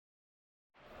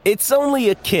It's only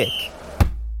a kick,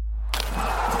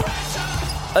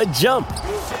 a jump,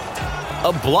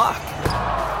 a block.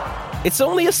 It's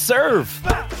only a serve.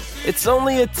 It's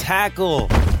only a tackle,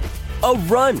 a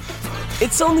run.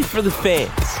 It's only for the fans.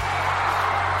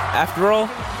 After all,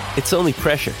 it's only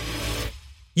pressure.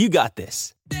 You got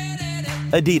this.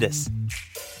 Adidas.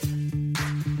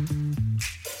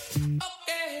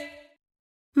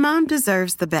 Mom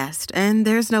deserves the best, and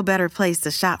there's no better place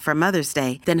to shop for Mother's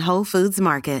Day than Whole Foods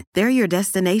Market. They're your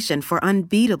destination for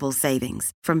unbeatable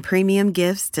savings, from premium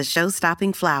gifts to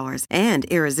show-stopping flowers and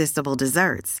irresistible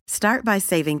desserts. Start by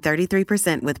saving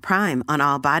 33% with Prime on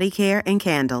all body care and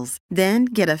candles. Then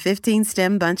get a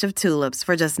 15-stem bunch of tulips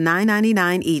for just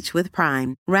 $9.99 each with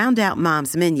Prime. Round out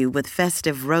Mom's menu with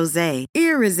festive rosé,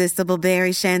 irresistible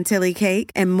berry chantilly cake,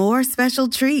 and more special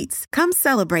treats. Come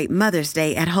celebrate Mother's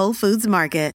Day at Whole Foods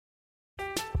Market.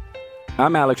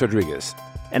 I'm Alex Rodriguez.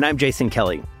 And I'm Jason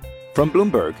Kelly. From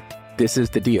Bloomberg, this is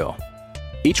The Deal.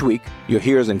 Each week, you'll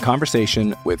hear us in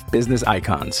conversation with business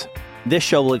icons. This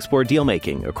show will explore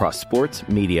deal-making across sports,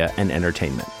 media, and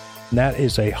entertainment. That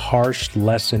is a harsh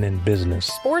lesson in business.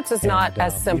 Sports is not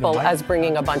as simple as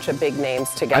bringing a bunch of big names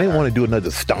together. I didn't want to do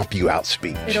another stomp you out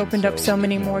speech. It opened up so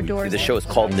many more doors. The show is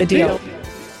called The Deal.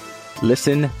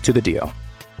 Listen to The Deal.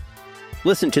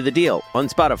 Listen to The Deal on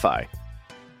Spotify.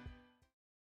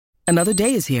 Another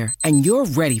day is here, and you're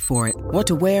ready for it. What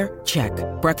to wear? Check.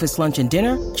 Breakfast, lunch, and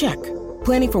dinner? Check.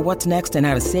 Planning for what's next and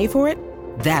how to save for it?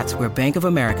 That's where Bank of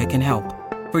America can help.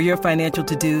 For your financial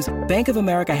to-dos, Bank of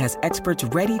America has experts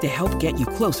ready to help get you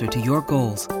closer to your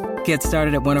goals. Get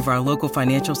started at one of our local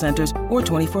financial centers or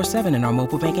 24/7 in our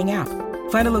mobile banking app.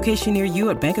 Find a location near you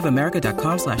at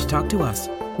bankofamerica.com/talktous.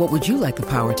 What would you like the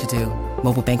power to do?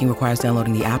 Mobile banking requires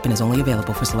downloading the app and is only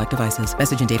available for select devices.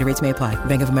 Message and data rates may apply.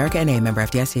 Bank of America N.A., member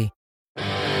FDIC.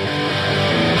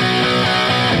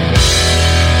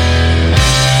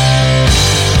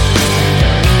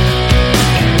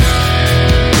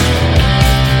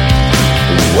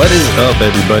 What is up,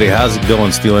 everybody? How's it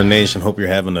going, Steeler Nation? Hope you're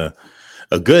having a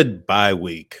good bye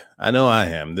week. I know I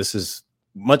am. This is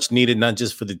much needed, not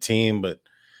just for the team, but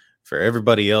for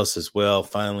everybody else as well.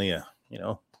 Finally,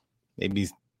 maybe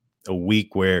a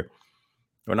week where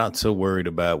we're not so worried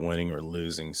about winning or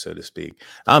losing, so to speak.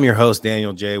 I'm your host,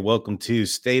 Daniel J. Welcome to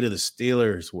State of the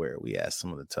Steelers, where we ask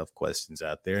some of the tough questions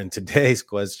out there. And today's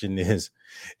question is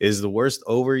the worst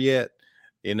over yet?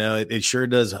 You know, it sure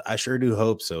does. I sure do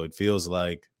hope so. It feels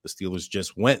like the Steelers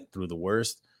just went through the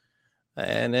worst,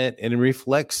 and it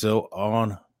reflects so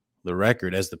on the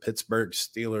record as the Pittsburgh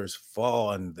Steelers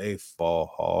fall, and they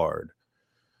fall hard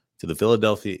to the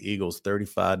Philadelphia Eagles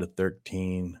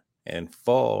 35-13 and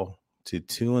fall to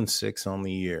 2-6 on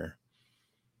the year.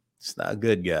 It's not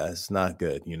good, guys. It's not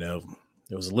good. You know,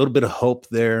 there was a little bit of hope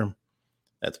there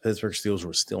that the Pittsburgh Steelers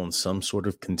were still in some sort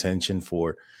of contention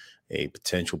for a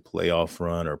potential playoff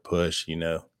run or push. You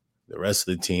know, the rest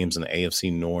of the teams in the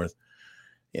AFC North,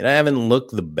 haven't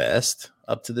looked the best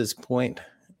up to this point,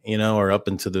 or up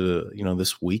into the,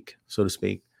 this week, so to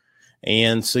speak.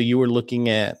 And so you were looking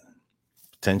at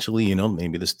potentially,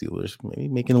 maybe the Steelers maybe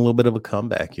making a little bit of a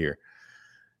comeback here.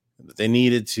 But they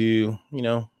needed to,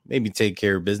 maybe take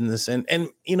care of business. And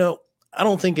I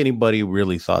don't think anybody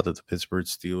really thought that the Pittsburgh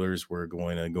Steelers were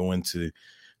going to go into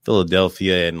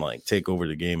Philadelphia and take over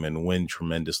the game and win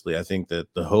tremendously. I think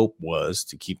that the hope was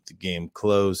to keep the game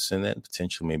close and then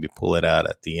potentially maybe pull it out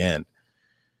at the end.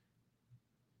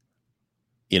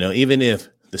 Even if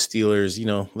the Steelers,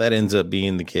 that ends up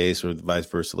being the case, or vice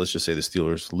versa. Let's just say the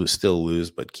Steelers still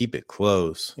lose, but keep it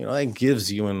close. That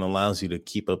gives you and allows you to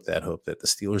keep up that hope that the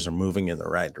Steelers are moving in the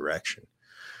right direction.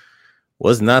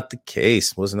 Was not the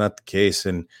case.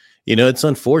 And, it's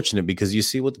unfortunate because you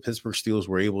see what the Pittsburgh Steelers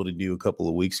were able to do a couple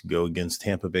of weeks ago against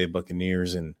Tampa Bay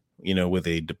Buccaneers and, with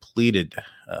a depleted,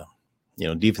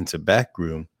 defensive back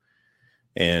room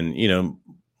and,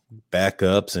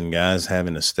 backups and guys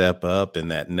having to step up and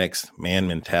that next man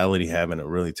mentality having to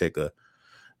really take a,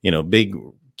 big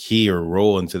key or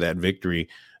role into that victory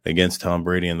against Tom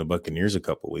Brady and the Buccaneers a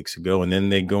couple of weeks ago. And then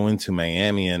they go into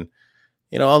Miami and,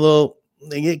 although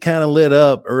they get kind of lit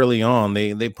up early on,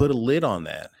 they put a lid on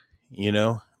that.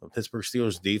 The Pittsburgh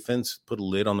Steelers defense put a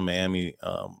lid on the Miami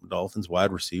Dolphins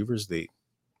wide receivers. They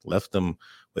left them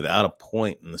without a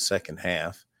point in the second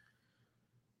half.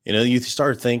 You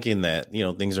start thinking that,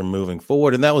 things are moving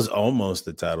forward. And that was almost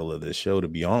the title of this show, to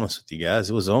be honest with you guys.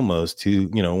 It was almost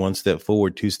one step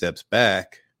forward, two steps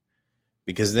back,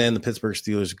 because then the Pittsburgh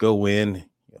Steelers go in,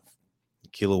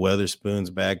 Kilo Weatherspoon's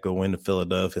back, go into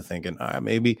Philadelphia thinking, all right,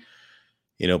 maybe,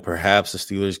 perhaps the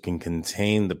Steelers can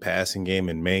contain the passing game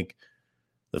and make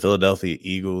the Philadelphia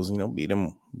Eagles, beat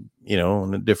them,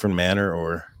 in a different manner,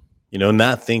 or,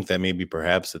 not think that maybe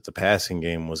perhaps that the passing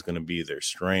game was going to be their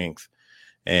strength.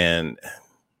 And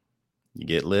you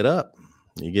get lit up.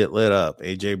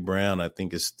 A.J. Brown, I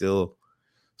think, is still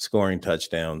scoring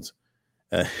touchdowns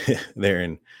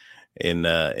there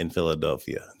in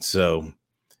Philadelphia. So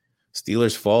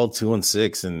Steelers fall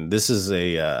 2-6, and this is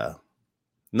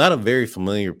not a very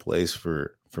familiar place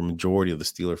for majority of the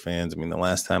Steeler fans. I mean, the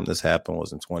last time this happened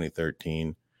was in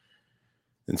 2013.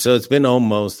 And so it's been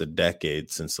almost a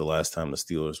decade since the last time the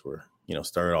Steelers were,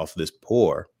 started off this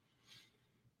poor.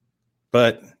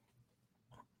 But,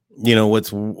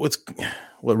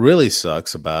 what really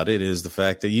sucks about it is the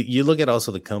fact that you look at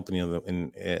also the company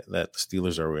that the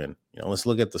Steelers are in. Let's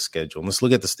look at the schedule. And let's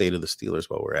look at the state of the Steelers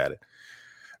while we're at it.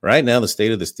 Right now, the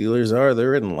state of the Steelers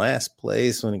they're in last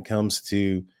place when it comes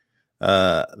to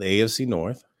the AFC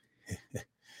North.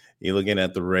 You're looking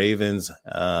at the Ravens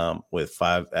with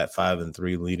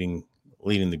 5-3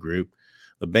 leading the group.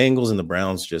 The Bengals and the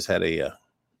Browns just had a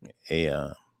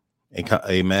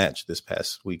match this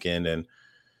past weekend, and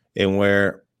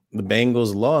where the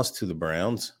Bengals lost to the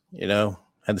Browns, had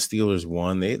the Steelers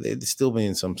won, they'd still be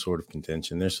in some sort of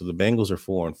contention there. So the Bengals are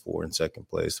 4-4 in second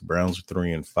place. The Browns are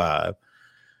 3-5.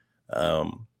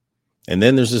 And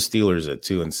then there's the Steelers at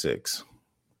 2-6.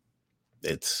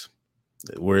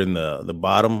 We're in the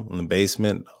bottom, in the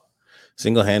basement,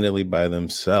 single-handedly by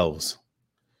themselves.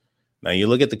 Now you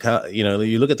look at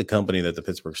the company that the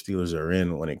Pittsburgh Steelers are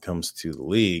in when it comes to the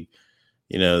league.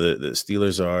 The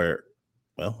Steelers are,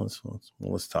 well,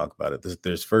 let's talk about it.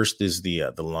 There's first is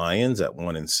the Lions at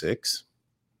 1-6.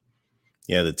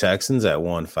 Yeah, the Texans at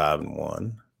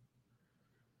 5-1.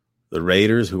 The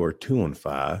Raiders, who are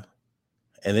 2-5.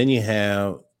 And then you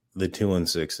have the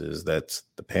 2-6s. That's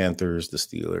the Panthers, the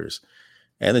Steelers,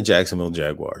 and the Jacksonville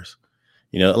Jaguars.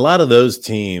 A lot of those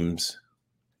teams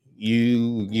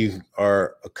you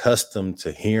are accustomed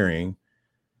to hearing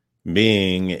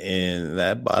being in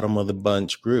that bottom of the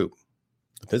bunch group.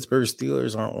 The Pittsburgh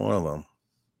Steelers aren't one of them.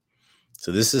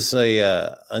 So this is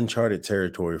a uncharted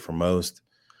territory for most.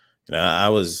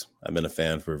 I've been a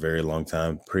fan for a very long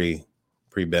time, pre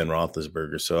Ben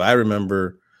Roethlisberger. So I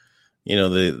remember,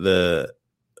 the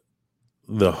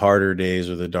harder days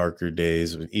or the darker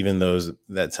days, even those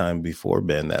that time before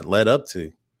Ben, that led up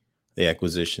to the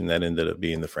acquisition that ended up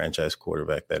being the franchise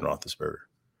quarterback, Ben Roethlisberger.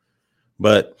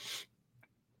 But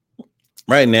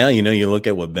right now, you look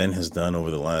at what Ben has done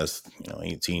over the last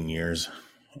 18 years,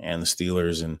 and the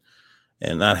Steelers, and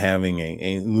not having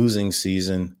a losing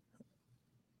season.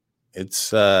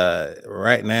 It's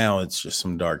right now it's just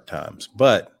some dark times,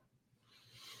 but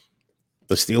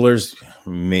the Steelers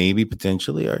maybe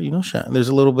potentially are, there's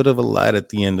a little bit of a light at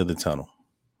the end of the tunnel.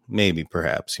 Maybe,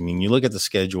 perhaps. I mean, you look at the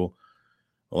schedule,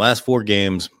 the last 4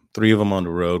 games, 3 of them on the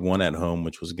road, 1 at home,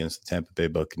 which was against the Tampa Bay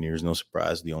Buccaneers. No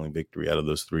surprise, the only victory out of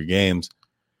those 3 games.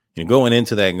 Going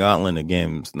into that gauntlet of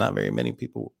games, not very many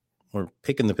people were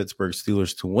picking the Pittsburgh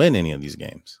Steelers to win any of these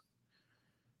games.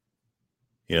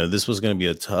 This was going to be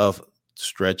a tough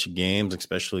stretch of games,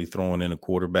 especially throwing in a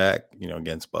quarterback,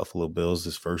 against Buffalo Bills.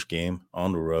 This first game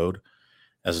on the road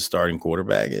as a starting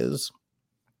quarterback is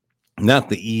not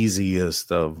the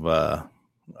easiest of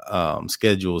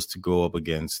schedules to go up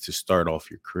against to start off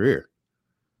your career.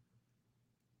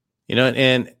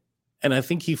 And I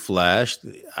think he flashed.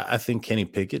 I think Kenny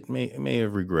Pickett may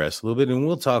have regressed a little bit, and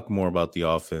we'll talk more about the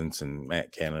offense and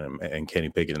Matt Cannon and Kenny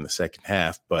Pickett in the second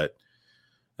half. But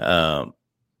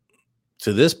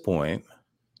to this point,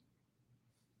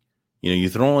 you're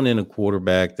throwing in a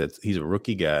quarterback he's a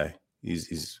rookie guy.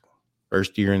 He's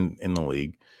first year in the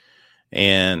league,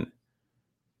 and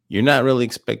you're not really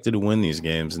expected to win these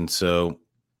games. And so,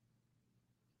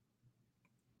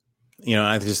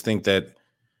 I just think that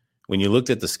when you looked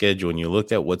at the schedule and you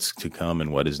looked at what's to come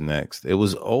and what is next, it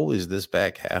was always this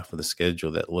back half of the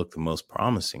schedule that looked the most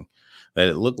promising, that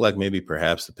it looked like maybe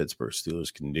perhaps the Pittsburgh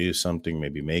Steelers can do something,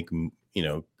 maybe make,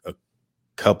 a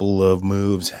couple of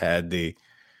moves had they,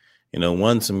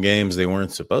 won some games they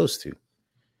weren't supposed to.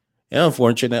 And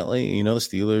unfortunately, the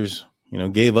Steelers,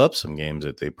 gave up some games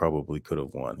that they probably could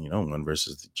have won, one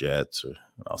versus the Jets or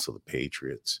also the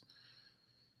Patriots.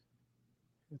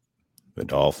 The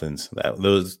Dolphins,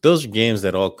 those are games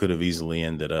that all could have easily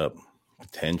ended up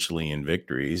potentially in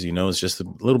victories. It's just a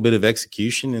little bit of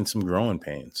execution and some growing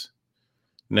pains.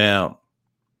 Now,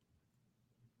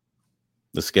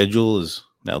 the schedule is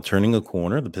now turning a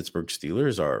corner. The Pittsburgh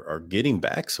Steelers are getting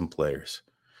back some players.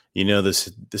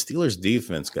 The Steelers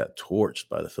defense got torched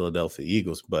by the Philadelphia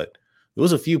Eagles, but there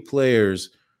was a few players.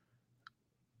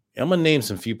 I'm going to name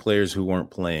some few players who weren't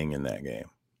playing in that game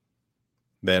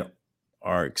that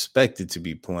are expected to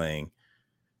be playing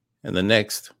in the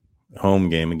next home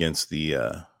game against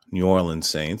the New Orleans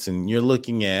Saints, and you're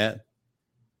looking at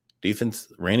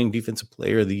reigning defensive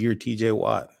player of the year, TJ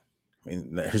Watt. I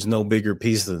mean, there's no bigger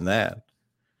piece than that.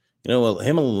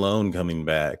 Him alone coming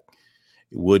back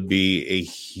would be a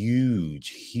huge,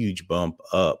 huge bump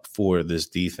up for this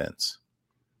defense.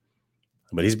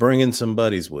 But he's bringing some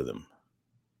buddies with him.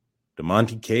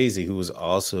 DeMonte Casey, who was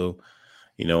also,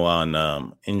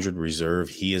 on injured reserve,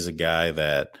 he is a guy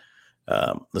that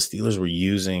the Steelers were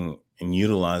using and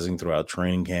utilizing throughout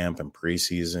training camp and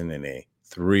preseason in a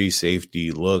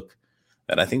 3-safety look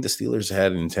that I think the Steelers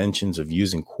had intentions of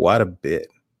using quite a bit.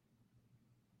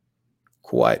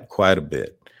 Quite a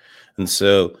bit. And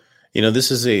so,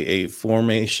 this is a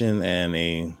formation and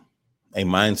a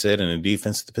mindset and a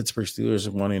defense the Pittsburgh Steelers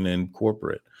are wanting to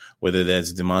incorporate, whether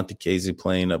that's DeMonte Casey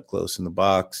playing up close in the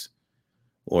box,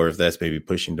 or if that's maybe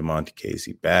pushing DeMonte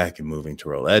Casey back and moving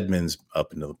Terrell Edmunds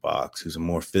up into the box, who's a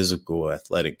more physical,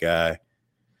 athletic guy,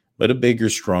 but a bigger,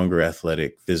 stronger,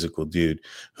 athletic, physical dude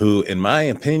who, in my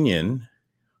opinion,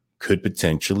 could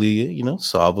potentially,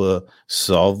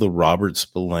 solve the Robert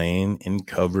Spillane in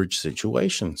coverage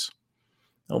situations.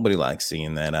 Nobody likes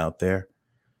seeing that out there.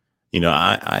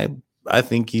 I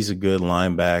think he's a good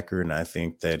linebacker, and I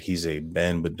think that he's a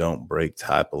bend but don't break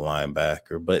type of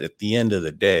linebacker. But at the end of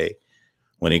the day,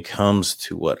 when it comes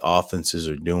to what offenses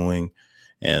are doing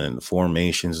and the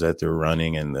formations that they're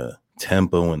running and the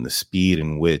tempo and the speed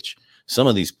in which some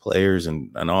of these players and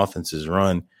offenses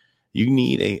run, you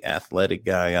need a athletic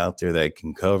guy out there that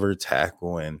can cover,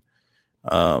 tackle, and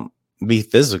be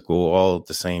physical all at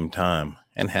the same time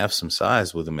and have some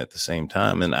size with him at the same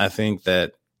time. And I think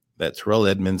that Terrell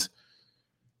Edmunds,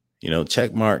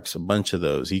 check marks a bunch of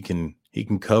those. He can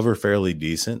cover fairly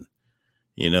decent.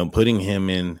 Putting him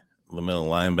in the middle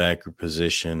linebacker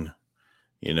position,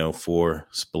 for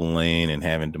Spillane and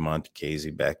having DeMonte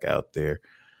Casey back out there,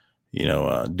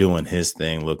 doing his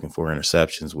thing, looking for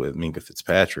interceptions with Minkah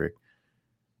Fitzpatrick.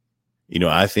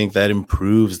 I think that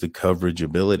improves the coverage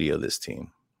ability of this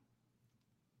team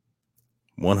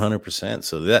 100%.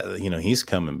 So that, he's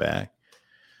coming back.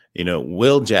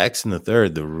 Will Jackson III,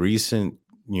 the recent,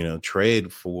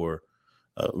 trade for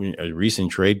a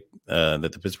recent trade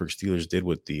that the Pittsburgh Steelers did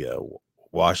with the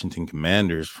Washington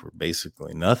Commanders for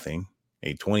basically nothing,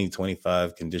 a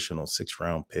 2025 conditional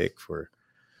 6th-round pick for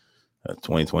a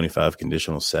 2025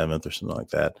 conditional 7th or something like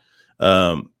that.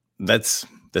 That's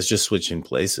just switching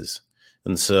places.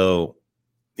 And so,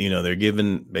 they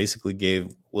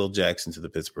gave Will Jackson to the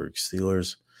Pittsburgh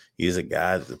Steelers. He is a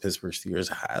guy that the Pittsburgh Steelers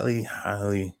highly,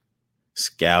 highly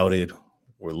scouted.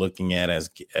 We're looking at as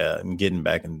getting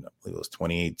back in, I believe it was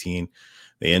 2018.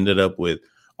 They ended up with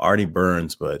Artie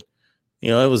Burns, but,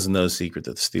 it was no secret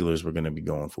that the Steelers were going to be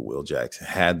going for Will Jackson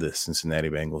had the Cincinnati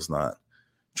Bengals not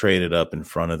traded up in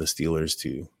front of the Steelers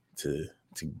to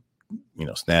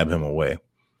snab him away.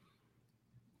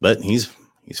 But he's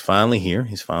finally here.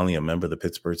 He's finally a member of the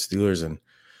Pittsburgh Steelers,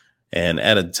 and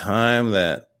at a time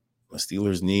that the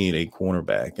Steelers need a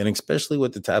cornerback, and especially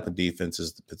with the type of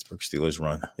defenses the Pittsburgh Steelers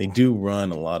run. They do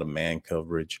run a lot of man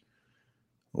coverage.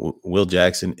 Will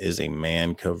Jackson is a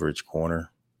man coverage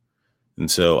corner. And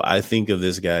so I think of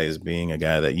this guy as being a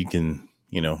guy that you can,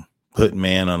 put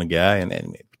man on a guy and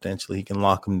then potentially he can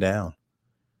lock him down.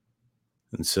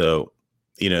 And so,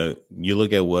 you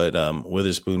look at what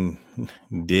Witherspoon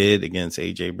did against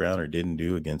A.J. Brown or didn't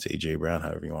do against A.J. Brown,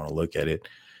 however you want to look at it.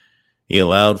 He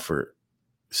allowed for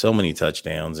so many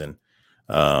touchdowns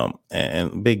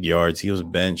and big yards. He was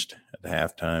benched at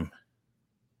halftime.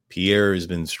 Pierre has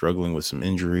been struggling with some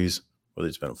injuries, whether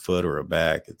it's been a foot or a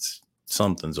back.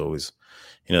 Something's always,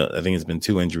 I think it's been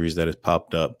 2 injuries that has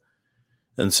popped up.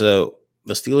 And so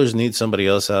the Steelers need somebody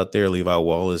else out there. Levi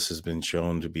Wallace has been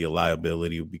shown to be a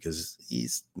liability because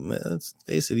let's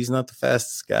face it, he's not the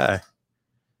fastest guy.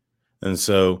 And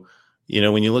so,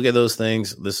 when you look at those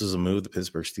things, this is a move the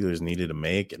Pittsburgh Steelers needed to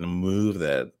make, and a move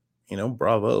that,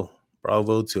 bravo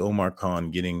to Omar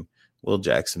Khan getting Will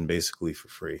Jackson basically for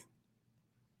free.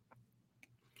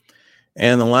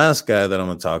 And the last guy that I'm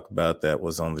going to talk about that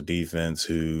was on the defense,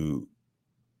 who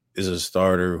is a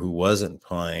starter who wasn't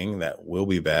playing, that will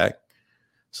be back,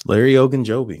 it's Larry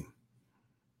Ogunjobi.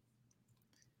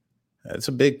 It's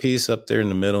a big piece up there in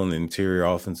the middle in the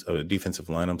interior defensive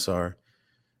line,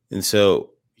 And so,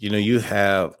 you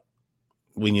have,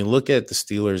 when you look at the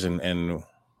Steelers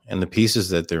and the pieces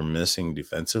that they're missing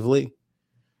defensively,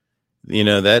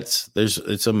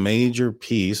 it's a major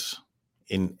piece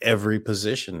in every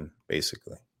position,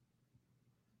 basically.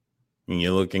 When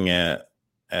you're looking at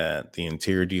the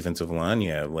interior defensive line,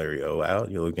 you have Larry O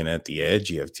out. You're looking at the edge,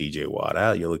 you have TJ Watt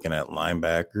out. You're looking at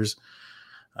linebackers.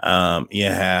 You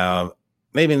have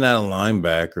maybe not a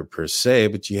linebacker per se,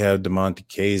 but you have DeMonte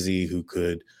Casey, who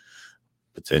could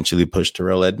potentially push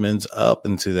Terrell Edmonds up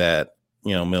into that,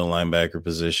 middle linebacker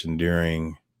position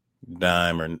during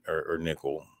dime or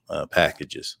nickel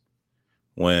packages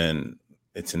when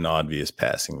it's an obvious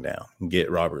passing down.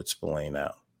 Get Robert Spillane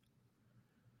out.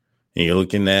 And you're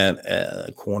looking at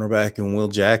a cornerback in Will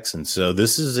Jackson. So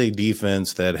this is a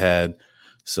defense that had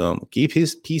some key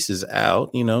pieces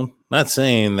out, not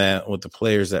saying that with the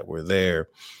players that were there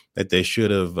that they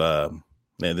should have,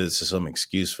 this is some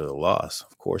excuse for the loss.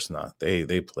 Of course not.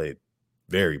 They played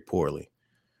very poorly.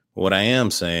 What I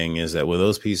am saying is that with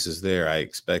those pieces there, I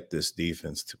expect this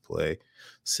defense to play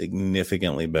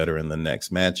significantly better in the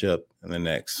next matchup and the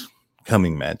next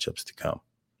coming matchups to come.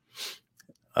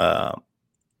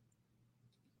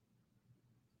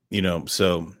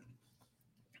 So,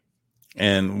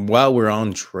 and while we're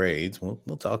on trades,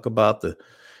 we'll talk about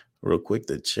real quick,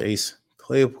 the Chase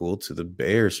Claypool to the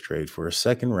Bears trade for a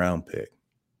second round pick.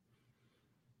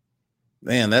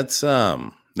 Man, that's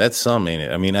some, ain't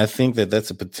it? I mean, I think that's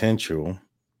a potential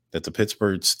that the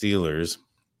Pittsburgh Steelers,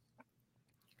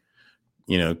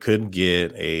 could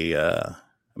get at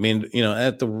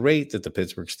the rate that the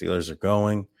Pittsburgh Steelers are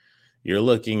going, you're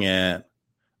looking at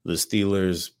the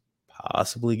Steelers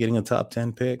possibly getting a top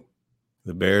 10 pick,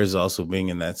 the Bears also being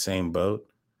in that same boat.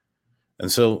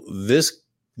 And so this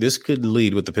could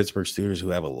lead with the Pittsburgh Steelers, who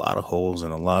have a lot of holes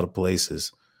in a lot of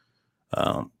places,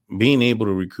 being able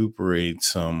to recuperate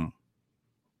some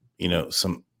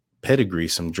pedigree,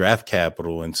 some draft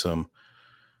capital, and some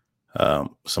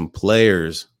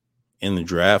players in the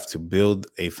draft to build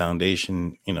a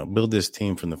foundation, build this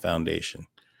team from the foundation.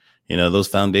 Those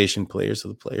foundation players are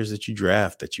the players that you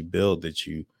draft, that you build, that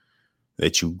you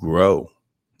grow.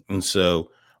 And so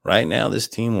right now this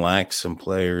team lacks some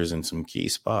players in some key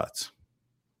spots.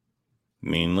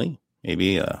 Mainly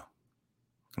maybe an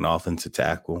offensive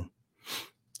tackle,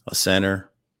 a center,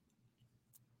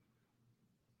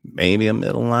 maybe a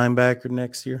middle linebacker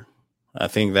next year. I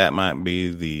think that might be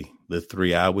the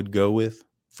three I would go with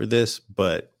for this.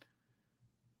 But,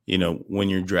 when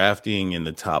you're drafting in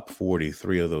the top 40,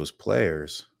 three of those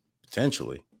players,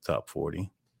 potentially top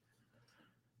 40,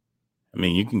 I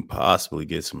mean, you can possibly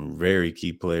get some very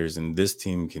key players, and this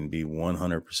team can be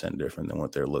 100% different than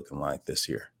what they're looking like this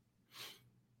year.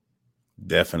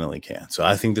 Definitely can. So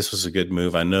I think this was a good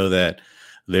move. I know that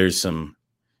there's some,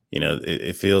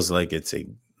 it feels like it's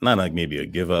not like maybe a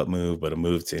give up move, but a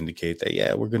move to indicate that,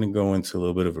 yeah, we're going to go into a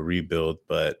little bit of a rebuild,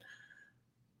 but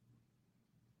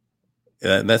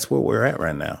that's where we're at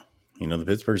right now. The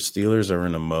Pittsburgh Steelers are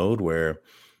in a mode where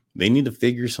they need to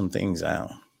figure some things out.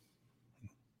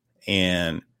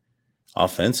 And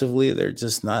offensively, they're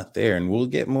just not there. And we'll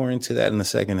get more into that in the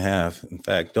second half. In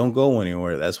fact, don't go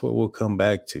anywhere. That's what we'll come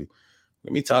back to. We're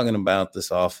going to be talking about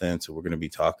this offense. We're going to be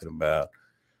talking about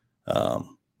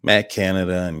Matt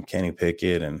Canada and Kenny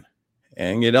Pickett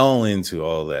and get all into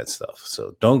all that stuff.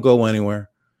 So don't go anywhere.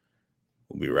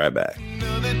 We'll be right back.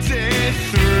 Another day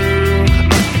through,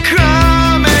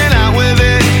 coming out with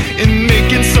it and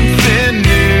making something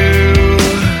new.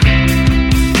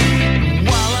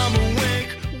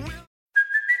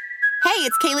 Hey,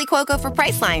 it's Kaylee Cuoco for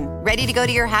Priceline. Ready to go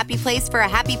to your happy place for a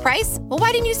happy price? Well,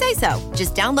 why didn't you say so?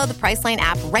 Just download the Priceline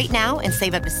app right now and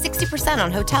save up to 60%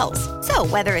 on hotels. So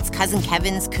whether it's Cousin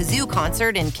Kevin's Kazoo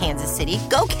Concert in Kansas City,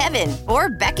 go Kevin, or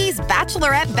Becky's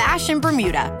Bachelorette Bash in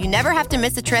Bermuda, you never have to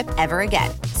miss a trip ever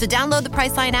again. So download the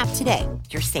Priceline app today.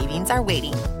 Your savings are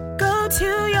waiting. Go to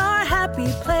your happy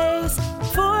place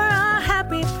for a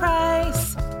happy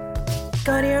price.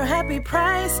 Go to your happy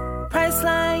price,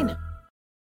 Priceline.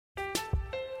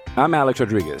 I'm Alex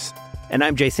Rodriguez. And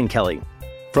I'm Jason Kelly.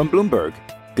 From Bloomberg,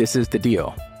 this is The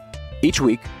Deal. Each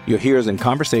week, you'll hear us in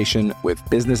conversation with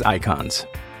business icons.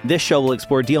 This show will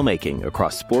explore deal-making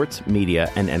across sports,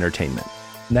 media, and entertainment.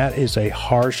 That is a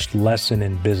harsh lesson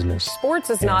in business. Sports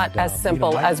is not as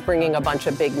simple as bringing a bunch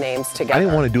of big names together. I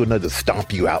didn't want to do another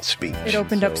stomp you out speech. It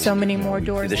opened up so many more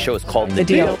doors. The show is called The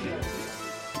Deal.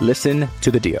 Listen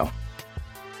to The Deal.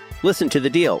 Listen to The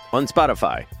Deal on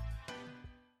Spotify.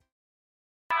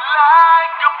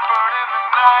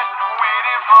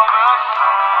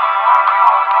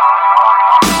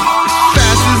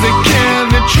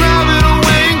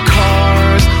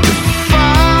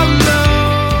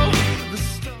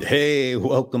 Hey,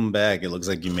 welcome back. It looks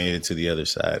like you made it to the other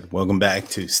side. Welcome back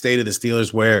to State of the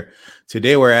Steelers, where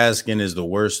today we're asking, is the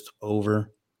worst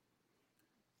over?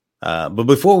 But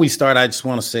before we start, I just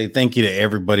want to say thank you to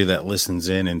everybody that listens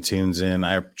in and tunes in.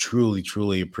 I truly,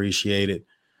 truly appreciate it.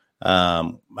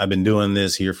 I've been doing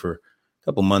this here for a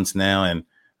couple months now, and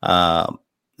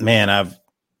man,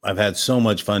 I've had so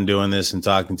much fun doing this and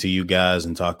talking to you guys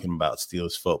and talking about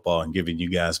Steelers football and giving you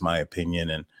guys my opinion.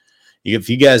 And if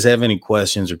you guys have any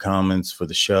questions or comments for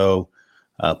the show,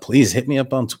 please hit me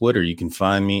up on Twitter. You can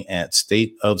find me at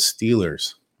State of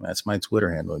Steelers. That's my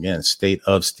Twitter handle. Again, State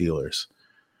of Steelers.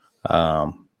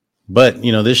 But,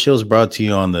 this show is brought to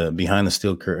you on the Behind the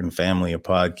Steel Curtain family of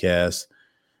podcasts.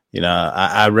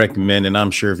 I recommend, and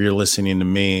I'm sure if you're listening to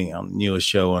me, I'm the newest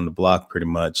show on the block pretty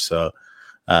much. So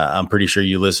I'm pretty sure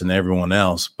you listen to everyone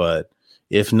else. But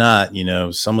if not,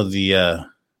 some of the,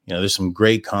 there's some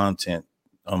great content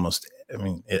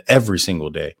every single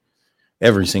day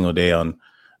on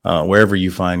wherever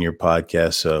you find your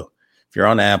podcast. So if you're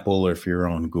on Apple or if you're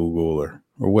on Google or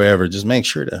wherever, just make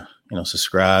sure to,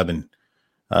 subscribe and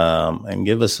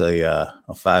give us a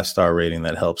 5-star rating.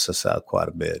 That helps us out quite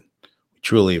a bit. We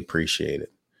truly appreciate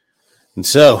it. And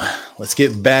so let's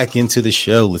get back into the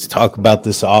show. Let's talk about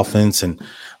this offense and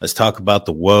let's talk about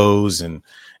the woes and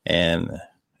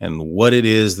what it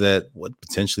is what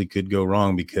potentially could go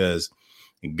wrong, because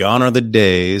gone are the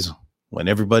days when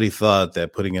everybody thought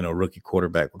that putting in a rookie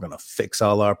quarterback, we're going to fix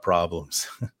all our problems.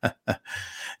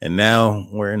 And now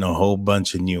we're in a whole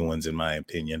bunch of new ones, in my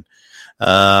opinion.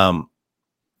 Bill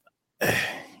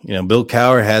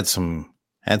Cowher had some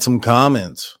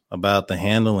comments about the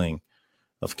handling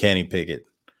of Kenny Pickett,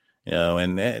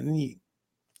 and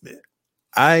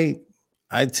I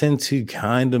tend to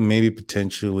kind of maybe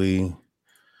potentially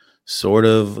sort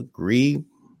of agree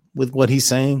with what he's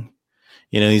saying.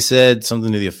 He said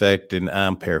something to the effect, and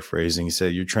I'm paraphrasing. He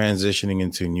said, you're transitioning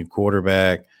into a new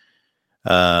quarterback.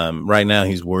 Right now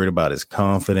he's worried about his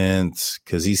confidence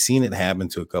because he's seen it happen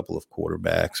to a couple of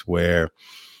quarterbacks where,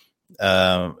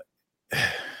 well,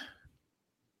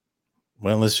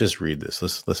 let's just read this.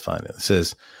 Let's find it. It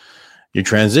says, you're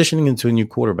transitioning into a new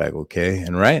quarterback, okay?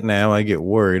 And right now I get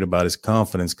worried about his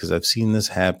confidence because I've seen this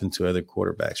happen to other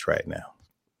quarterbacks right now.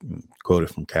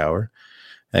 Quoted from Cowher.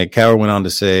 And Cowher went on to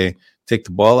say, take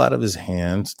the ball out of his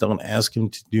hands. Don't ask him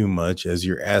to do much as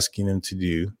you're asking him to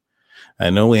do. I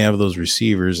know we have those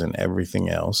receivers and everything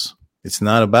else. It's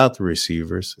not about the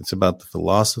receivers. It's about the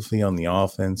philosophy on the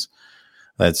offense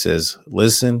that says,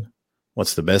 listen,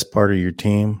 what's the best part of your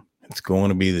team? It's going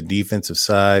to be the defensive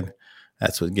side.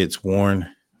 That's what gets worn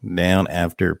down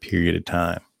after a period of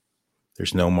time.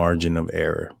 There's no margin of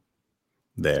error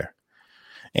there.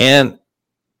 And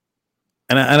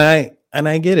I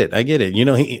get it. I get it.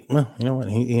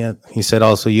 He said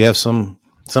also you have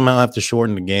somehow have to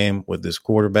shorten the game with this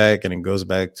quarterback, and it goes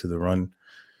back to the run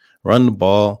the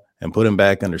ball and put him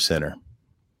back under center.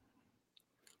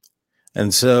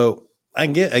 And so I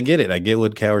get it. I get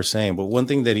what Cowher's saying. But one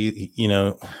thing that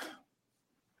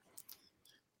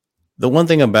the one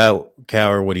thing about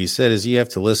Cowher, what he said is you have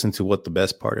to listen to what the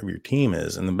best part of your team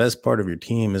is. And the best part of your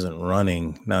team isn't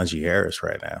running Najee Harris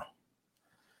right now.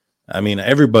 I mean,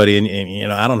 everybody,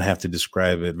 and I don't have to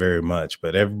describe it very much,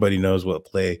 but everybody knows what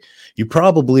play. You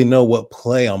probably know what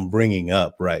play I'm bringing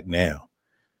up right now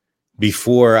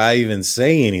before I even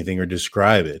say anything or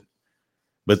describe it.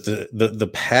 But the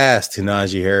pass to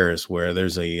Najee Harris, where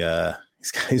there's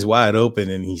he's wide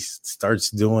open and he starts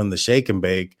doing the shake and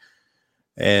bake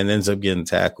and ends up getting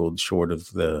tackled short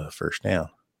of the first down.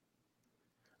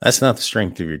 That's not the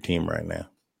strength of your team right now.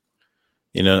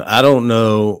 I don't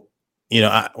know.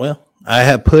 I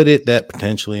have put it that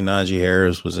potentially Najee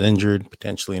Harris was injured.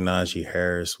 Potentially Najee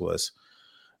Harris was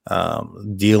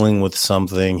dealing with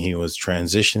something. He was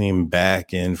transitioning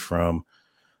back in from,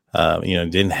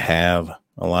 didn't have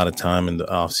a lot of time in the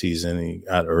offseason. He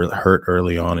got hurt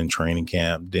early on in training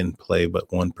camp, didn't play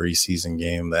but one preseason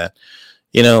game that,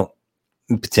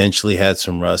 potentially had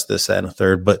some rust, this, that, and a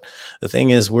third. But the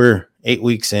thing is, we're 8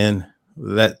 weeks in.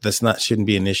 Shouldn't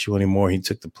be an issue anymore. He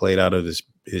took the plate out of his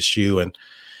shoe.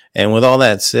 And with all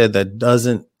that said, that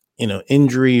doesn't,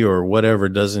 injury or whatever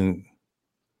doesn't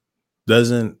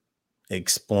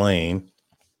explain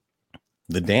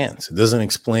the dance. It doesn't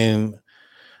explain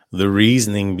the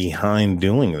reasoning behind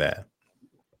doing that.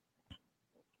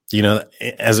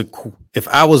 If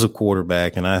I was a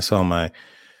quarterback and I saw my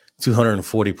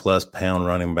 240 plus pound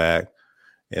running back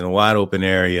in a wide open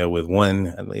area with one,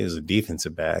 I think it was a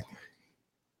defensive back,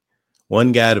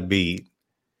 one guy to beat,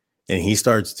 and he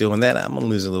starts doing that, I'm going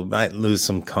to might lose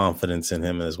some confidence in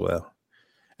him as well.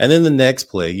 And then the next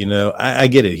play, I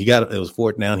get it. It was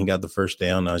fourth down. He got the first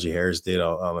down. Najee Harris did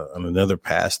on another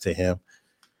pass to him.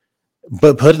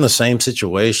 But put in the same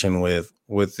situation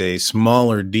with a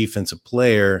smaller defensive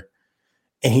player,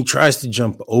 and he tries to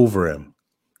jump over him.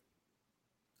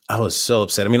 I was so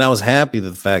upset. I mean, I was happy that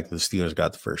the fact that the Steelers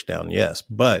got the first down, yes.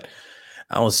 But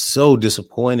I was so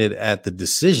disappointed at the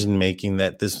decision making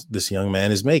that this young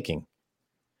man is making.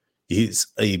 He's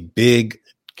a big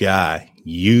guy.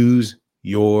 Use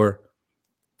your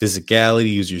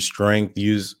physicality, use your strength,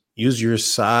 use your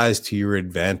size to your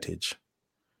advantage.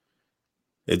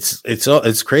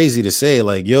 It's crazy to say,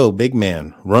 like, yo, big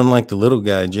man, run like the little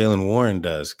guy Jaylen Warren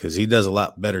does, because he does a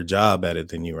lot better job at it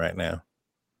than you right now.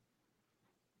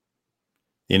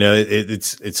 You know,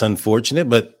 it's unfortunate,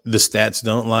 but the stats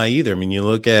don't lie either. I mean, you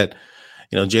look at,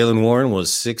 Jaylen Warren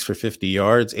was 6 for 50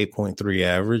 yards, 8.3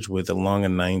 average with a long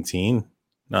of 19.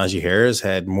 Najee Harris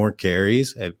had more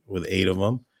carries with 8 of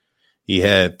them. He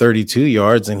had 32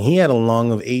 yards, and he had a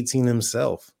long of 18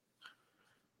 himself.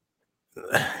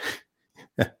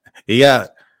 He got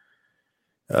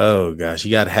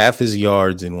half his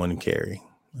yards in one carry.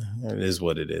 It is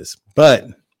what it is. But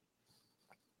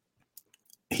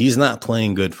he's not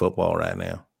playing good football right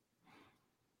now.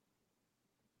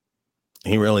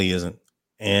 He really isn't.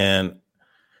 And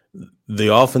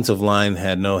the offensive line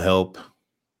had no help.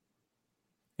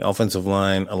 The offensive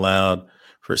line allowed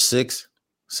for 6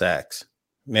 sacks.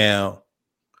 Now,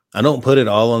 I don't put it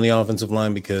all on the offensive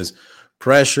line because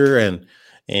pressure and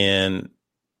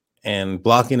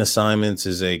blocking assignments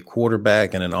is a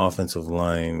quarterback and an offensive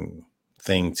line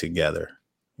thing together.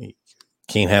 You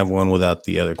can't have one without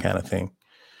the other kind of thing.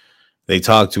 They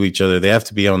talk to each other. They have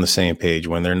to be on the same page.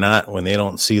 When they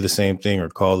don't see the same thing or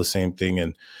call the same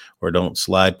thing or don't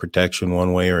slide protection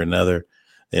one way or another,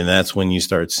 then that's when you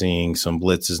start seeing some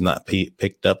blitzes not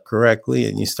picked up correctly,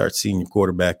 and you start seeing your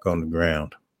quarterback on the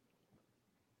ground.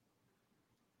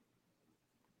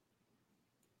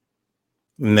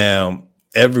 Now,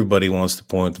 everybody wants to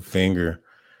point the finger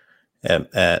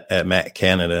at Matt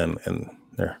Canada, and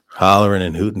they're hollering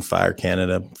and hooting, fire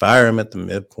Canada, fire him at the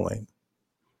midpoint.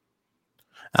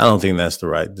 I don't think that's the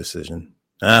right decision.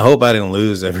 And I hope I didn't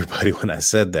lose everybody when I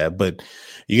said that, but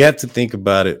you have to think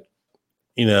about it,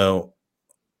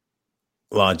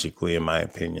 logically, in my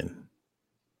opinion.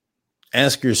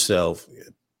 Ask yourself,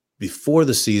 before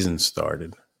the season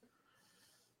started,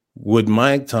 would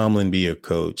Mike Tomlin be a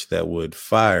coach that would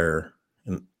fire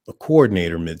a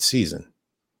coordinator mid-season?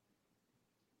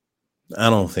 I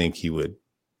don't think he would.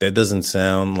 That doesn't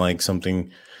sound like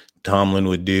something Tomlin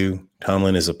would do.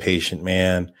 Tomlin is a patient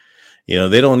man.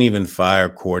 They don't even fire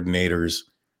coordinators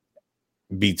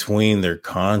between their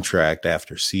contract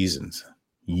after seasons.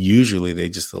 Usually they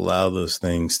just allow those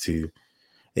things to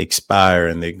expire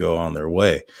and they go on their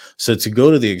way. So to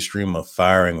go to the extreme of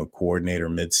firing a coordinator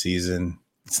mid-season,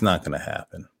 it's not going to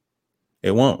happen.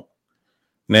 It won't.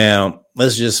 Now,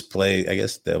 let's just play, I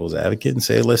guess, devil's advocate and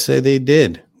say, let's say they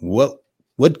did.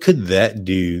 What could that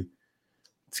do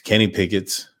to Kenny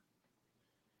Pickett's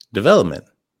development?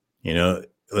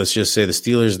 Let's just say the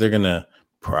Steelers, they're going to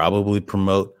probably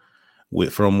promote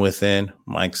from within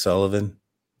Mike Sullivan.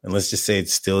 And let's just say it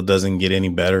still doesn't get any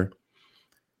better.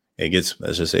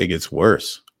 Let's just say it gets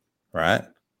worse, right?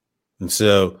 And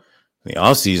so in the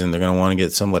offseason, they're going to want to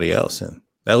get somebody else in.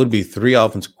 That would be 3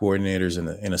 offensive coordinators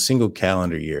in a single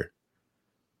calendar year.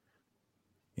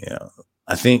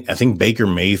 I think Baker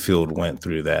Mayfield went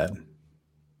through that.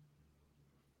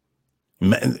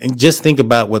 And just think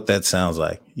about what that sounds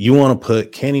like. You want to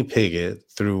put Kenny Pickett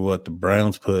through what the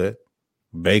Browns put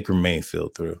Baker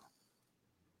Mayfield through.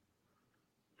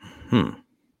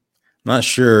 Not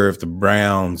sure if the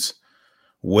Browns'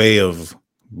 way of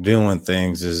doing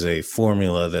things is a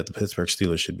formula that the Pittsburgh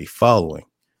Steelers should be following.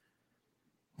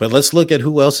 But let's look at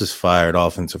who else has fired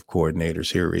offensive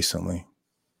coordinators here recently.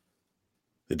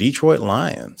 The Detroit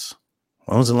Lions.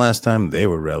 When was the last time they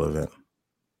were relevant?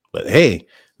 But hey,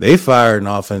 they fired an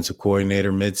offensive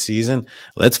coordinator mid-season.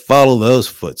 Let's follow those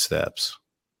footsteps.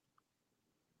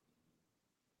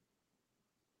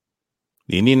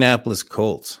 The Indianapolis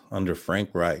Colts under Frank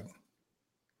Reich.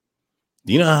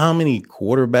 Do you know how many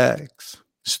quarterbacks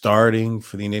starting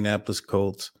for the Indianapolis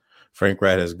Colts Frank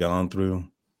Reich has gone through?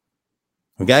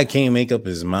 The guy can't make up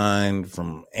his mind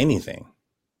from anything,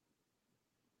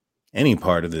 any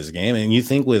part of this game. And you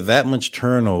think with that much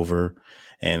turnover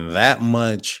and that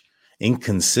much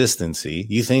inconsistency,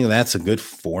 you think that's a good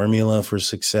formula for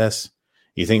success?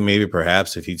 You think maybe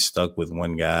perhaps if he'd stuck with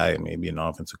one guy, maybe an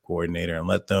offensive coordinator, and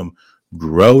let them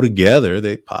grow together,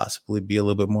 they'd possibly be a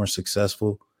little bit more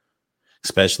successful,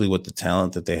 especially with the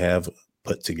talent that they have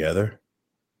put together?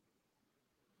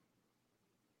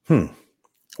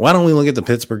 Why don't we look at the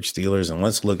Pittsburgh Steelers and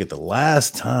let's look at the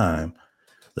last time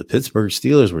the Pittsburgh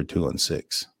Steelers were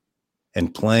 2-6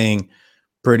 and playing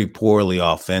pretty poorly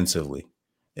offensively.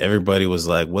 Everybody was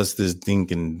like, what's this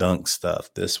dink and dunk stuff?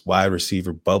 This wide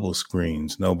receiver bubble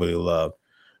screens nobody loved.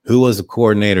 Who was the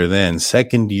coordinator then?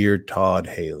 Second year Todd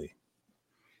Haley.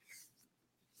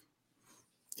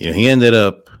 You know, he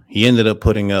ended up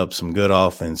putting up some good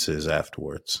offenses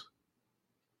afterwards.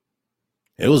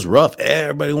 It was rough.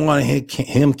 Everybody wanted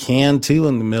him canned too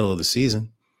in the middle of the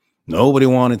season. Nobody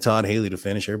wanted Todd Haley to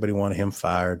finish. Everybody wanted him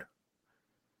fired.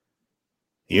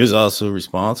 He was also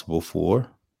responsible for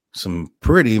some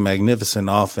pretty magnificent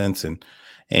offense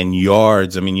and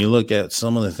yards. I mean, you look at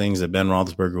some of the things that Ben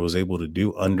Roethlisberger was able to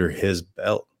do under his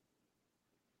belt.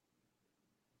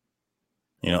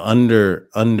 You know, under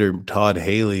Todd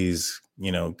Haley's,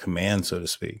 you know, command, so to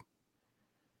speak.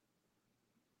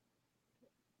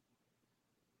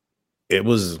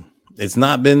 It's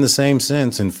not been the same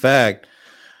since. In fact,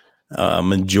 a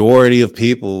majority of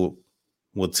people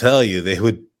will tell you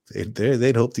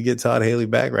they'd hope to get Todd Haley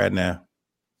back right now.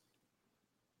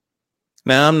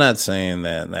 Now, I'm not saying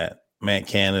that Matt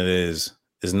Canada is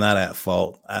not at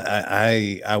fault.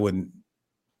 I'm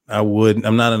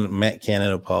not a Matt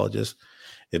Canada apologist.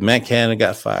 If Matt Canada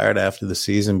got fired after the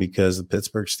season because the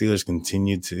Pittsburgh Steelers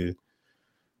continued to,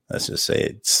 let's just say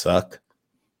it, suck,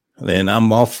 then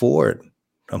I'm all for it.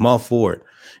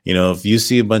 You know, if you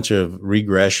see a bunch of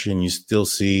regression, you still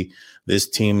see this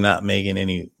team not making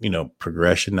any, you know,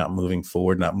 progression, not moving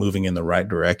forward, not moving in the right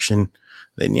direction,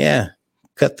 then yeah,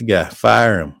 cut the guy,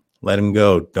 fire him, let him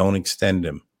go. Don't extend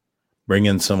him. Bring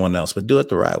in someone else, but do it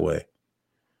the right way.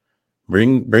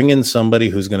 Bring in somebody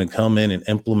who's going to come in and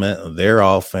implement their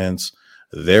offense,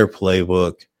 their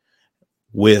playbook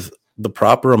with the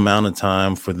proper amount of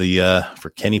time for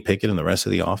Kenny Pickett and the rest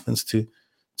of the offense to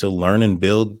learn and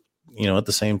build, you know, at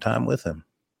the same time with him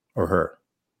or her.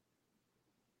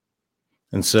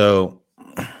 And so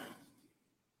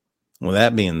with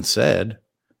that being said,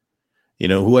 you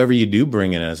know, whoever you do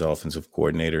bring in as offensive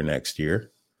coordinator next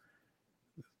year,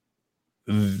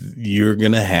 you're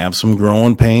going to have some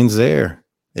growing pains there.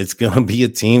 It's going to be a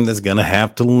team that's going to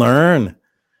have to learn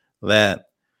that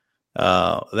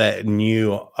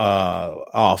new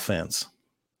offense.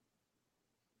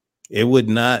 It would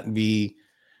not be,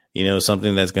 you know,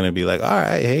 something that's going to be like, all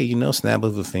right, hey, you know, snap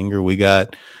of a finger. We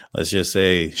got, let's just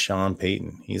say Sean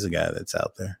Payton. He's a guy that's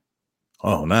out there.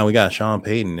 Oh, now we got Sean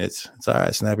Payton. It's all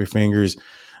right. Snap your fingers.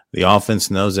 The offense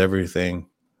knows everything.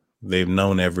 They've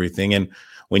known everything. And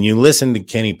when you listen to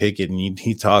Kenny Pickett and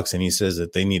he talks and he says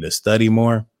that they need to study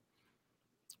more,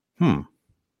 do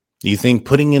you think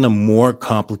putting in a more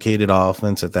complicated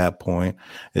offense at that point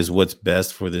is what's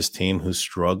best for this team who's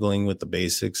struggling with the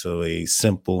basics of a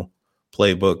simple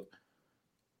playbook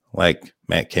like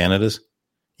Matt Canada's?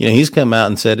 You know, he's come out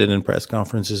and said it in press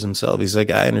conferences himself. He's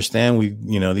like, I understand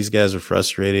these guys are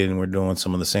frustrated and we're doing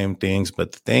some of the same things.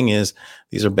 But the thing is,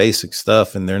 these are basic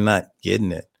stuff and they're not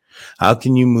getting it. How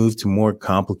can you move to more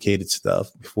complicated stuff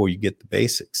before you get the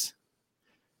basics?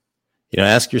 You know,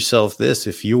 ask yourself this: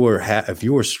 if you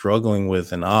were struggling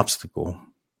with an obstacle,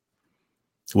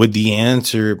 would the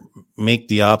answer make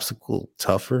the obstacle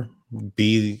tougher?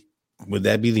 Would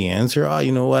that be the answer? Oh,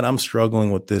 you know what? I'm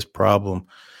struggling with this problem.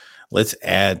 Let's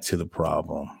add to the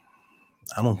problem.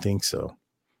 I don't think so.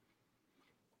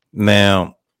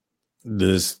 Now,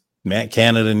 does Matt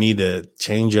Canada need to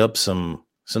change up some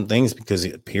things because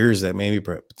it appears that maybe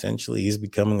potentially he's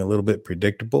becoming a little bit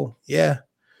predictable? Yeah,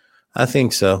 I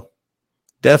think so.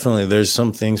 Definitely, there's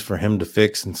some things for him to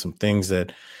fix and some things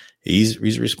that he's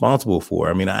responsible for.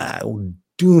 I mean, I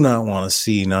do not want to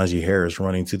see Najee Harris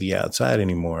running to the outside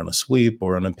anymore on a sweep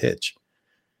or on a pitch.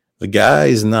 The guy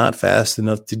is not fast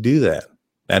enough to do that.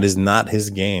 That is not his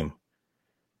game.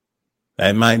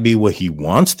 That might be what he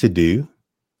wants to do.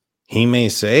 He may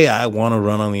say, I want to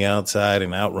run on the outside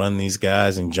and outrun these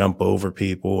guys and jump over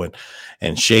people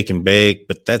and shake and bake,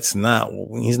 but he's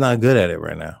not good at it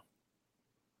right now.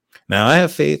 Now, I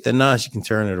have faith that Najee can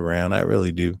turn it around. I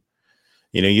really do.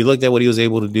 You know, you looked at what he was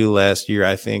able to do last year.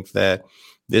 I think that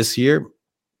this year,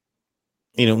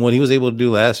 you know, what he was able to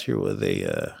do last year with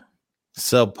a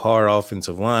subpar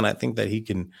offensive line, I think that he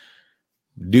can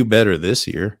do better this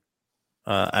year.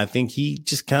 I think he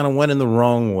just kind of went in the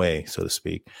wrong way, so to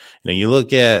speak. You know, you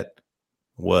look at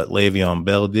what Le'Veon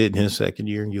Bell did in his second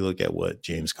year. You look at what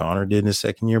James Conner did in his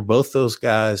second year. Both those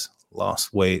guys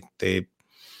lost weight. They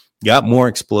got more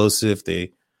explosive.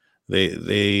 They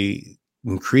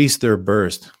increased their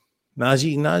burst.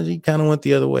 Najee kind of went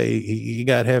the other way. He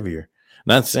got heavier.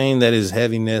 Not saying that his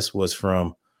heaviness was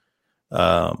from,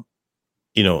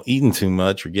 eating too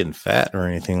much or getting fat or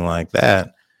anything like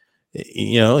that.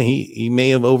 You know, he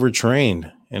may have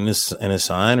overtrained, and a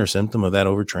sign or symptom of that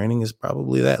overtraining is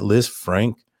probably that Liz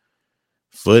Frank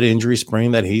foot injury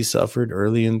sprain that he suffered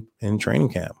early in training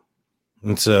camp.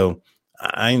 And so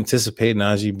I anticipate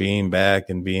Najee being back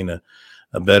and being a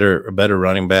better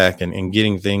running back and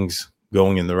getting things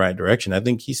going in the right direction. I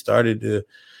think he started to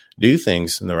do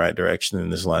things in the right direction in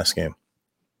this last game.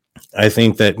 I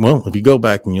think that, well, if you go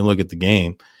back and you look at the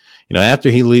game, after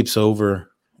he leaps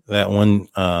over that one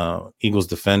Eagles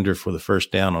defender for the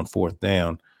first down on fourth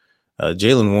down,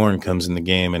 Jaylen Warren comes in the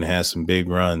game and has some big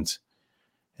runs.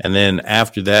 And then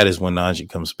after that is when Najee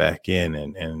comes back in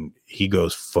and he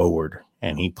goes forward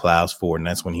and he plows forward. And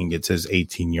that's when he gets his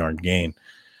 18-yard gain.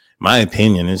 My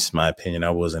opinion, it's my opinion.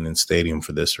 I wasn't in stadium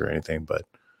for this or anything, but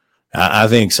I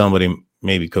think somebody,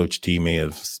 maybe Coach T, may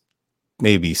have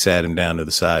maybe sat him down to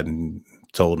the side and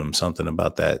told him something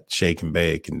about that shake and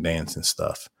bake and dance and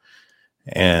stuff.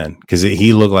 And because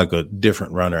he looked like a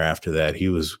different runner after that, he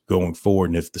was going forward.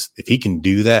 And if he can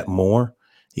do that more,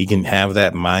 he can have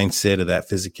that mindset of that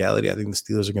physicality, I think the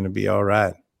Steelers are going to be all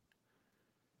right.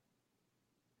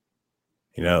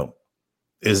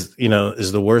 Is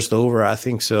the worst over? I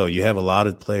think so. You have a lot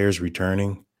of players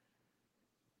returning.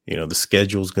 The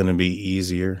schedule's going to be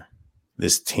easier.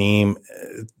 This team,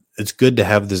 it's good to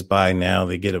have this bye now.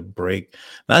 They get a break,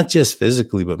 not just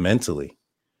physically, but mentally.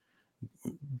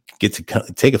 Get to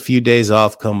take a few days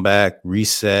off, come back,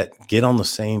 reset, get on the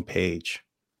same page.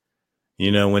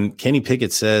 When Kenny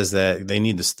Pickett says that they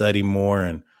need to study more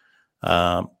and,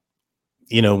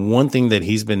 one thing that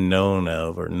he's been known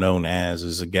as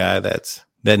is a guy that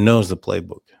knows the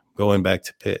playbook. Going back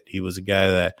to Pitt, he was a guy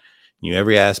that knew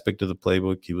every aspect of the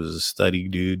playbook. He was a study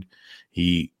dude.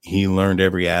 He learned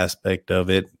every aspect of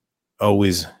it,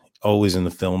 always in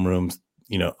the film rooms,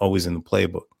 always in the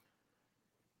playbook.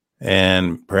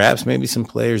 And perhaps maybe some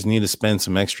players need to spend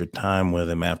some extra time with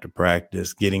him after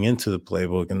practice, getting into the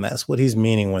playbook. And that's what he's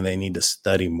meaning when they need to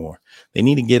study more. They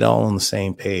need to get all on the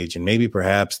same page. And maybe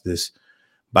perhaps this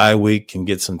bye week can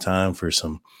get some time for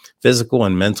some physical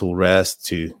and mental rest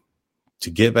to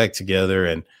get back together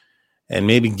and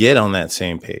maybe get on that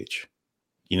same page.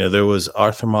 There was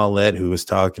Arthur Maulet who was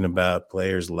talking about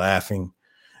players laughing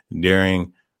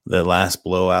during the last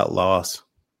blowout loss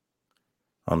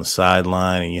on the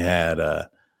sideline, and you had,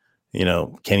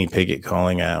 Kenny Pickett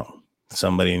calling out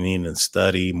somebody needing to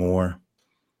study more.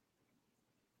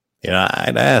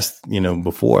 I'd asked,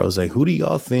 before, I was like, who do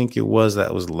y'all think it was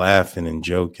that was laughing and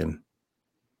joking?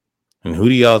 And who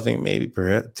do y'all think maybe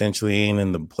potentially ain't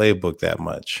in the playbook that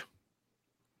much?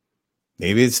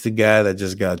 Maybe it's the guy that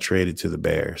just got traded to the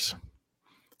Bears.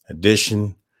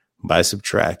 Addition by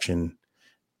subtraction,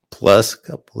 plus a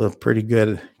couple of pretty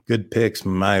good picks,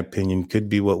 in my opinion, could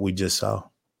be what we just saw.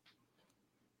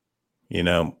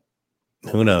 Who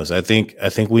knows? I think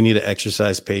we need to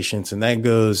exercise patience, and that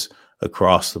goes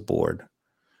across the board,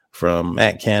 from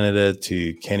Matt Canada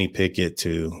to Kenny Pickett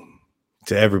to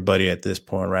everybody at this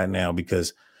point right now,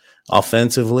 because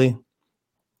offensively,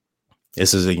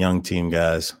 this is a young team,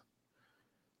 guys.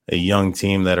 A young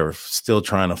team that are still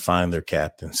trying to find their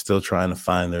captain, still trying to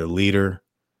find their leader.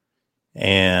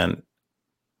 And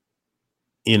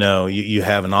you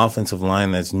have an offensive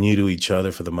line that's new to each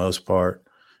other for the most part.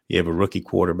 You have a rookie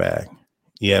quarterback.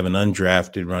 You have an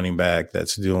undrafted running back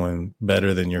that's doing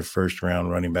better than your first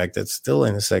round running back that's still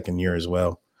in his second year as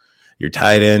well. Your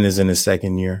tight end is in his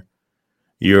second year.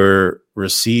 Your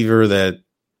receiver that,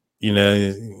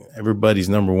 everybody's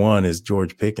number one is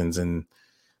George Pickens, and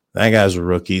that guy's a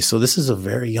rookie. So this is a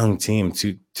very young team.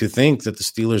 To think that the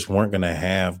Steelers weren't going to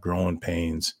have growing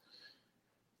pains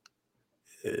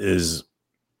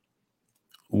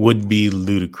would be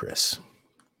ludicrous.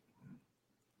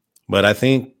 But I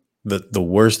think that the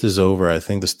worst is over. I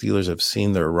think the Steelers have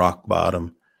seen their rock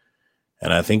bottom.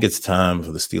 And I think it's time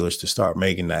for the Steelers to start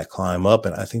making that climb up.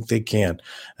 And I think they can.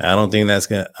 I don't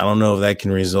know if that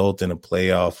can result in a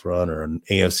playoff run or an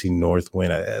AFC North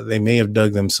win. They may have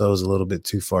dug themselves a little bit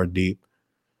too far deep.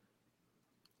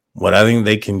 But I think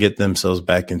they can get themselves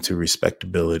back into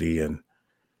respectability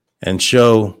and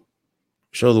show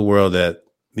the world that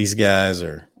these guys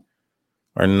are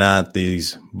not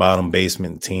these bottom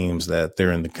basement teams that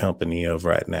they're in the company of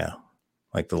right now,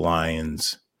 like the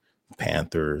Lions,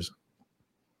 Panthers,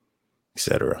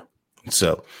 etc.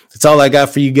 So that's all I got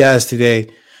for you guys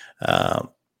today. I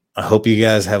hope you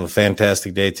guys have a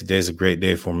fantastic day. Today's a great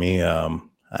day for me. I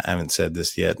haven't said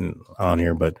this yet on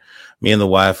here, but me and the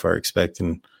wife are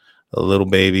expecting a little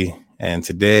baby, and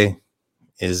today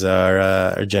is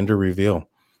our gender reveal.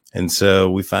 And so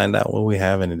we find out what we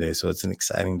have in today. So it's an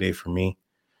exciting day for me.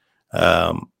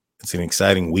 It's an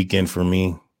exciting weekend for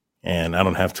me, and I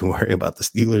don't have to worry about the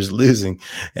Steelers losing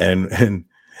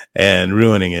and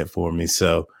ruining it for me.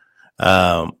 So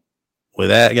with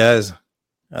that, guys,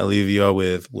 I leave you all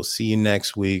with, we'll see you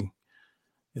next week.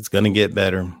 It's going to get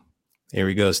better. Here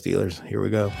we go, Steelers. Here we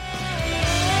go.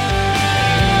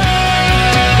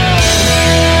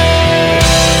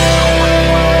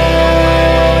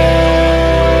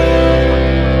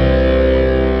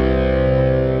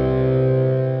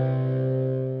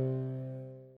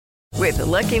 With the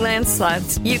Lucky Land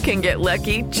Slots, you can get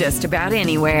lucky just about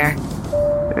anywhere.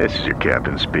 This is your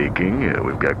captain speaking.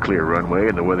 We've got clear runway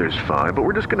and the weather's fine, but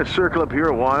we're just going to circle up here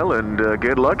a while and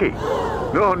get lucky.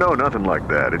 No, nothing like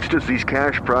that. It's just these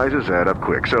cash prizes add up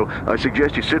quick. So I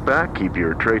suggest you sit back, keep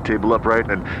your tray table upright,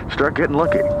 and start getting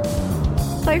lucky.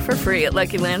 Play for free at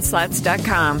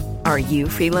LuckyLandSlots.com. Are you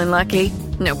feeling lucky?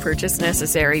 No purchase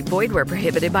necessary. Void where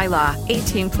prohibited by law.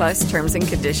 18+ terms and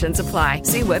conditions apply.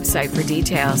 See website for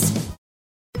details.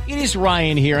 It is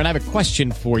Ryan here, and I have a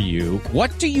question for you.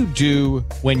 What do you do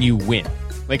when you win?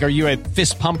 Like, are you a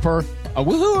fist pumper, a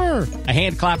woohooer, a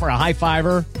hand clapper, a high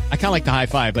fiver? I kind of like the high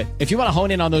five, but if you want to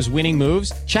hone in on those winning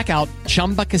moves, check out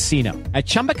Chumba Casino. At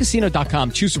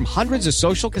ChumbaCasino.com, choose from hundreds of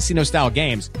social casino-style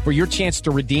games for your chance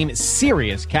to redeem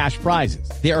serious cash prizes.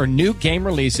 There are new game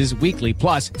releases weekly,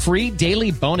 plus free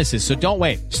daily bonuses, so don't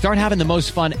wait. Start having the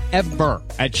most fun ever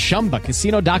at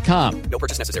ChumbaCasino.com. No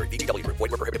purchase necessary. VGW Group.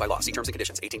 Void where prohibited by law. See terms and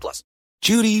conditions. 18+.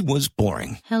 Judy was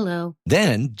boring. Hello.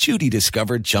 Then Judy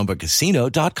discovered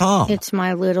ChumbaCasino.com. It's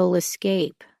my little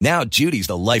escape. Now Judy's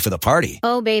the life of the party.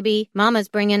 Oh, baby, mama's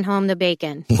bringing home the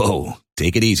bacon. Whoa,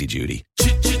 take it easy, Judy.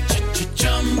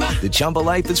 The Chumba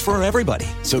life is for everybody.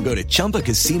 So go to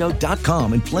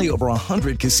ChumbaCasino.com and play over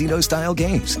 100 casino-style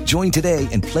games. Join today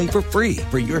and play for free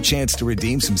for your chance to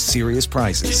redeem some serious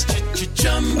prizes.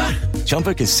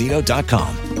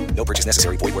 ChumbaCasino.com. No purchase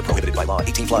necessary. Void where prohibited by law.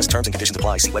 18+ terms and conditions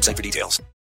apply. See website for details.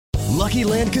 Lucky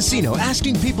Land Casino,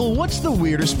 asking people, what's the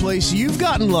weirdest place you've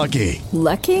gotten lucky?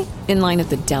 Lucky? In line at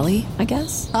the deli, I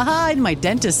guess? Aha, in my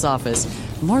dentist's office.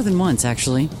 More than once,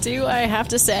 actually. Do I have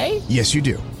to say? Yes, you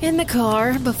do. In the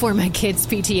car before my kids'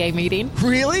 PTA meeting.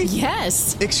 Really?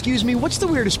 Yes. Excuse me, what's the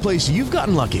weirdest place you've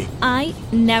gotten lucky? I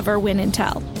never win and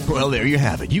tell. Well, there you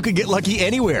have it. You can get lucky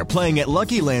anywhere, playing at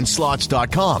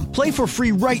LuckyLandSlots.com. Play for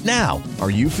free right now. Are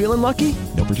you feeling lucky?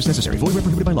 No purchase necessary. Void where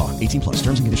prohibited by law. 18+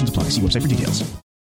 terms and conditions apply. See website for details.